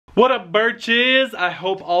What up, Burches? I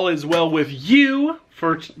hope all is well with you.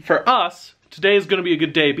 For us, today is gonna be a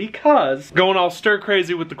good day because going all stir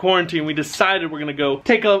crazy with the quarantine, we decided we're gonna go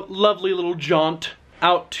take a lovely little jaunt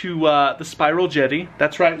out to the Spiral Jetty.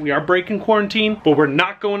 That's right, we are breaking quarantine, but we're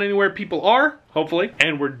not going anywhere people are, hopefully.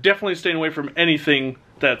 And we're definitely staying away from anything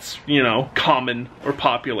that's, you know, common or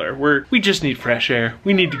popular. We just need fresh air.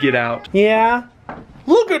 We need to get out. Yeah.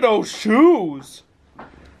 Look at those shoes.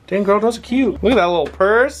 Dang, girl, those are cute. Look at that little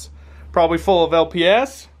purse. Probably full of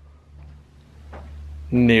LPS.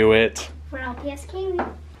 Knew it. For LPS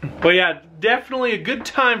Kaylee. But yeah, definitely a good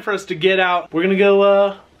time for us to get out. We're gonna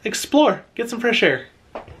go explore, get some fresh air.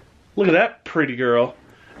 Look at that pretty girl.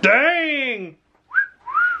 Dang!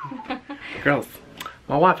 Girls,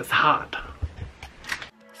 my wife is hot.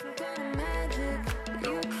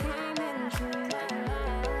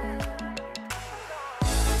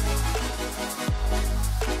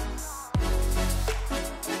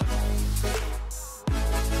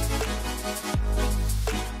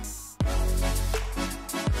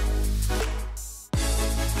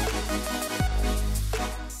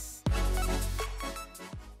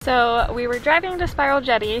 So we were driving to Spiral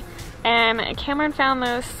Jetty and Cameron found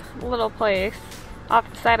this little place off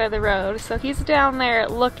the side of the road. So he's down there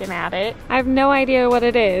looking at it. I have no idea what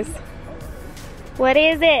it is. What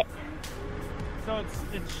is it? So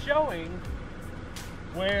it's showing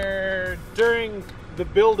where during the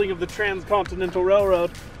building of the Transcontinental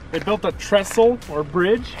Railroad, they built a trestle or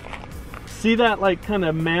bridge. See that like kind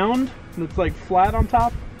of mound that's like flat on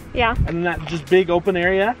top? Yeah. And then that just big open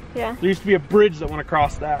area? Yeah. There used to be a bridge that went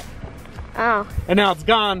across that. Oh. And now it's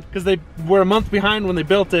gone because they were a month behind when they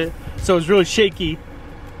built it, so it was really shaky.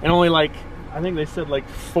 And only like, I think they said like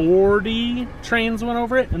 40 trains went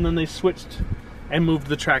over it, and then they switched and moved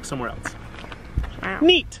the track somewhere else. Wow.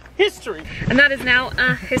 Neat history. And that is now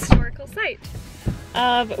a historical site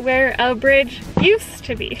of where a bridge used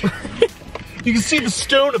to be. You can see the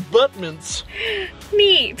stone abutments.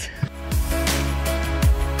 Neat.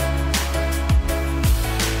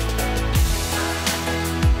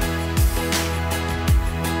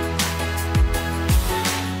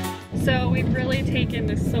 So we've really taken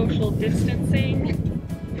the social distancing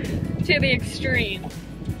to the extreme.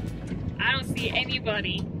 I don't see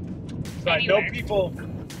anybody anywhere. No people,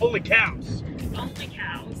 holy cows. Only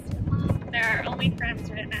cows. There are only friends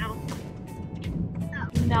right now.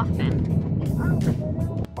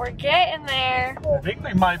 Nothing. We're getting there. I think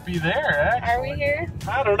they might be there, actually. Are we here?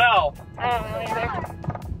 I don't know. I don't know either.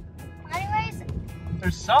 Anyways,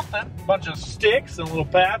 There's something. A bunch of sticks and a little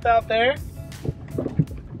path out there.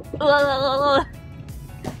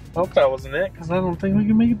 Hope that wasn't it, because I don't think we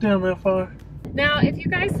can make it down that far. Now, if you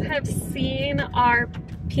guys have seen our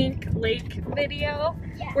Pink Lake video,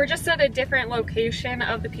 yeah. We're just at a different location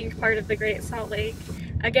of the pink part of the Great Salt Lake.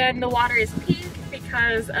 Again, the water is pink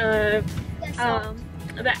because of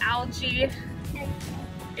the algae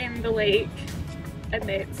in the lake, and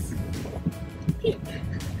it's pink.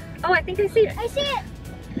 Oh, I think I see it. I see it.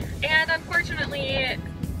 And unfortunately,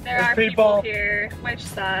 there There's are people here, which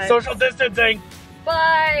sucks. Social distancing.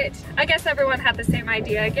 But I guess everyone had the same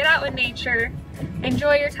idea. Get out in nature,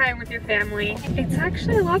 enjoy your time with your family. It's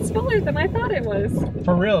actually a lot smaller than I thought it was.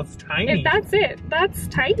 For real, it's tiny. If that's it, that's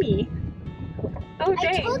tiny. Oh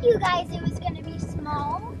dang. I told you guys it was gonna be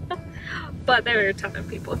small. But there are a ton of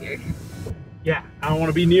people here. Yeah, I don't want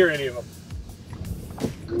to be near any of them.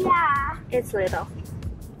 Yeah. It's little.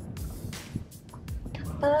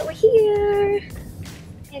 But we're here.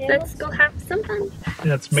 Let's go have some fun.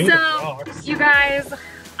 Yeah, it's made of rocks. You guys,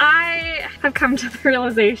 I have come to the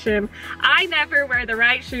realization I never wear the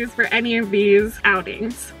right shoes for any of these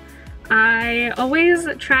outings. I always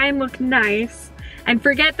try and look nice and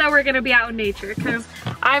forget that we're gonna be out in nature, because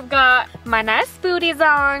I've got my nice booties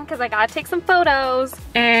on because I gotta take some photos,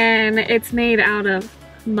 and it's made out of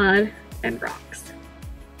mud and rocks.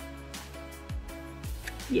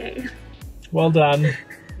 Yay. Well done.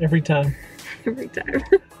 Every time. Every time.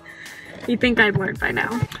 You'd think I'd learned by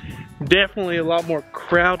now. Definitely a lot more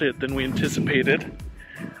crowded than we anticipated.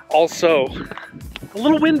 Also, a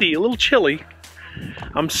little windy, a little chilly.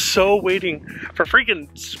 I'm so waiting for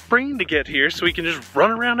freaking spring to get here so we can just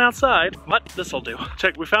run around outside. But this'll do.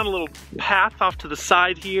 Check, we found a little path off to the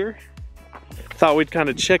side here. Thought we'd kind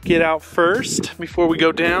of check it out first before we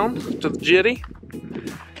go down to the jetty.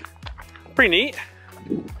 Pretty neat.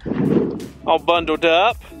 All bundled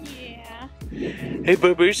up. Yeah. Hey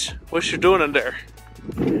boo-boos, what you doing in there?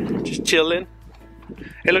 Just chilling.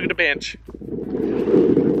 Hey, look at the bench.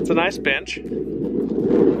 It's a nice bench.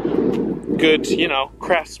 Good, you know,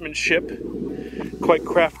 craftsmanship. Quite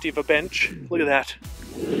crafty of a bench. Look at that.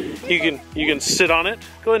 You can sit on it.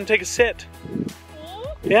 Go ahead and take a sit.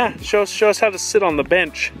 Yeah, show us how to sit on the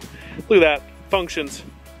bench. Look at that, functions.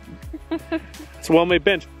 It's a well-made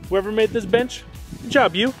bench. Whoever made this bench, good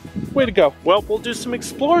job, you. Way to go. Well, we'll do some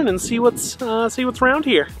exploring and see what's around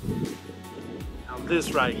here. Now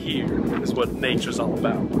this right here is what nature's all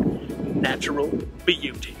about. Natural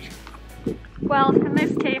beauty. Well, in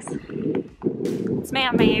this case, it's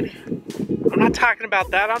man-made. I'm not talking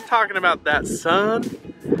about that. I'm talking about that sun,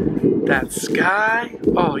 that sky.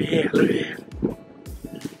 Oh yeah, look at that.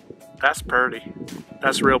 That's pretty.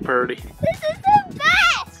 That's real pretty. This is the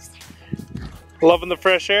best! Loving the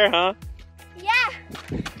fresh air, huh? Yeah,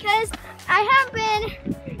 because I haven't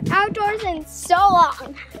been outdoors in so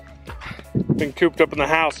long. Been cooped up in the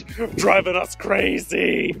house, driving us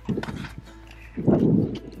crazy.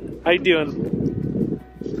 How you doing?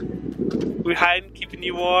 We hiding, keeping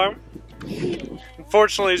you warm?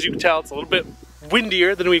 Unfortunately, as you can tell, it's a little bit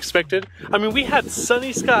windier than we expected. I mean, we had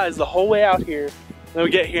sunny skies the whole way out here. Then we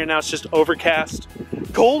get here, now it's just overcast,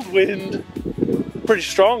 cold wind, pretty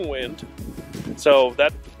strong wind. So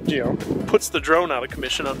that, you know, puts the drone out of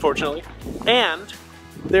commission, unfortunately. And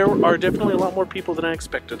there are definitely a lot more people than I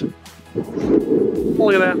expected.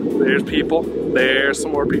 Look at that. There's people. There's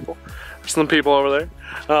some more people. There's some people over there.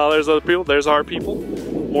 There's other people. There's our people.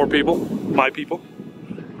 More people. My people.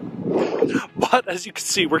 But as you can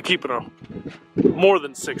see, we're keeping a more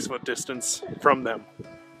than 6 foot distance from them,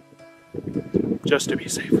 just to be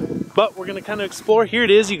safe. But we're gonna kind of explore. Here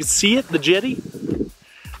it is. You can see it, the jetty,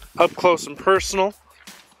 up close and personal.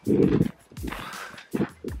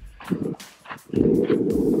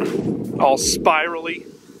 All spirally.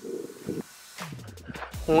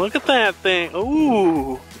 Look at that thing.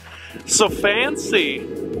 Ooh, so fancy.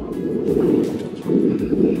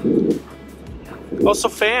 Oh, so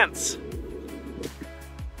fancy.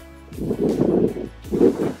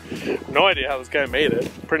 No idea how this guy made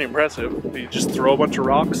it. Pretty impressive. You just throw a bunch of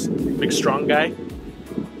rocks. Big strong guy.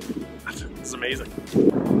 This is amazing.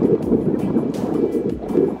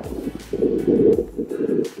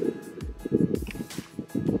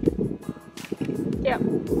 Yep.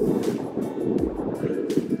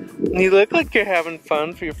 You look like you're having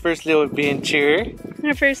fun for your first little adventure.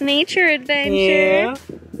 Our first nature adventure. Yeah.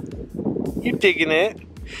 You're digging it.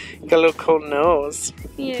 You got a little cold nose.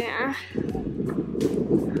 Yeah.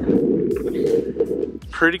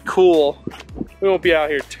 Pretty cool. We won't be out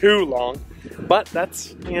here too long, but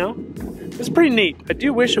that's, you know, it's pretty neat. I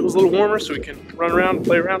do wish it was a little warmer so we can run around and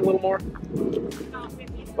play around a little more.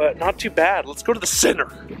 But not too bad. Let's go to the center.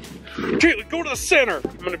 Kaylee, go to the center.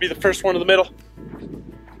 I'm gonna be the first one in the middle.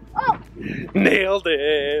 Oh! Nailed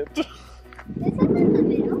it. This isn't the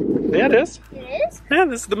middle. Yeah, it is. It is? Yeah,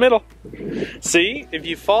 this is the middle. See, if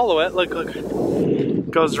you follow it, look.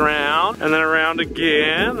 Goes around, and then around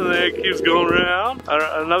again, and then it keeps going around,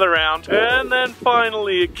 another round, and then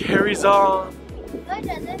finally it carries on. What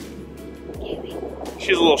does it?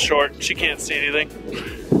 She's a little short. She can't see anything.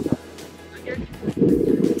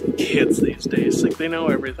 Kids these days, like they know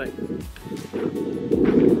everything.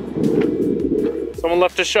 Someone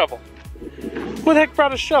left a shovel. Who the heck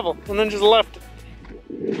brought a shovel and then just left it?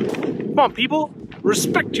 Come on, people.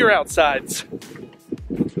 Respect your outsides.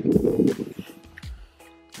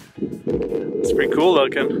 It's pretty cool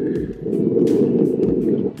looking.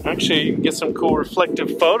 Actually, you can get some cool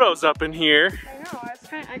reflective photos up in here. I know,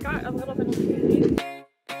 I got a little bit of beauty.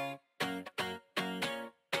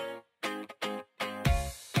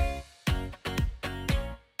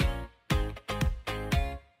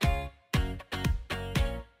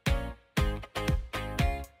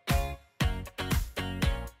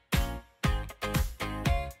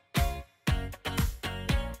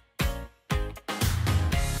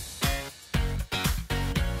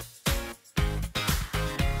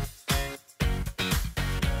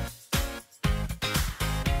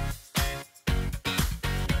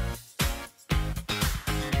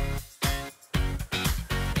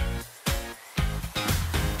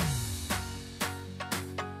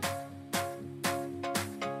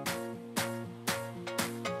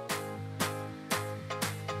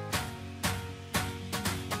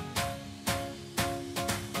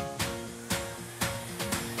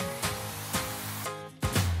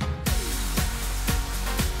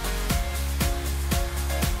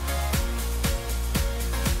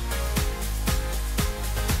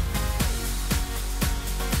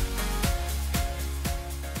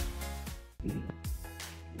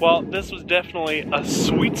 Well, this was definitely a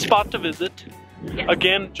sweet spot to visit. Yes.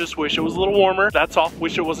 Again, just wish it was a little warmer. That's all.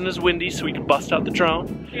 Wish it wasn't as windy so we could bust out the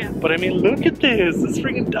drone. Yeah. But I mean, look at this. It's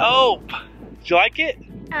freaking dope. Did you like it?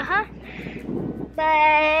 Uh-huh.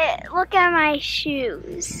 But look at my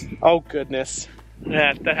shoes. Oh goodness.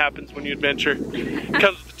 Yeah, that happens when you adventure.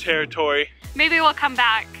 Comes with the territory. Maybe we'll come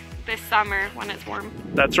back this summer when it's warm.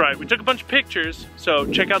 That's right. We took a bunch of pictures, so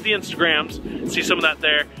check out the Instagrams. See some of that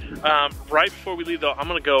there. Right before we leave though, I'm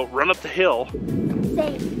gonna go run up the hill.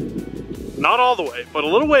 Same. Not all the way, but a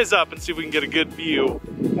little ways up and see if we can get a good view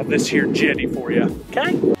of this here jetty for you.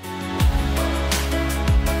 Okay?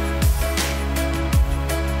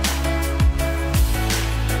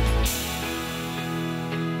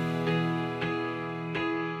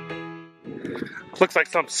 Looks like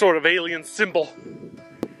some sort of alien symbol.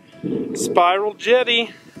 Spiral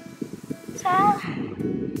Jetty. So,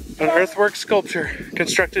 An earthwork sculpture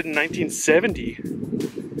constructed in 1970.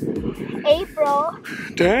 April.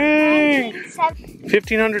 Dang! 1970.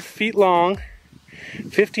 1,500 feet long,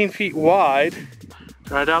 15 feet wide,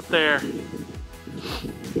 right out there.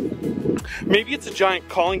 Maybe it's a giant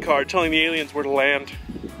calling card telling the aliens where to land.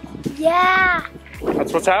 Yeah.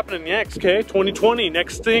 That's what's happening next, okay? 2020,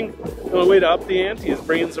 next thing. The only way to up the ante is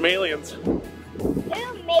bringing some aliens. Ooh,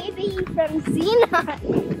 maybe from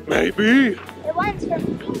Xenon. Maybe. The one's from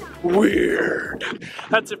Xenon. Weird.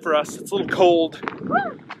 That's it for us. It's a little cold,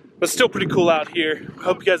 but still pretty cool out here.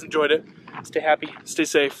 Hope you guys enjoyed it. Stay happy, stay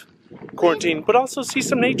safe, quarantine, but also see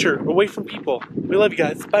some nature away from people. We love you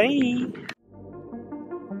guys. Bye.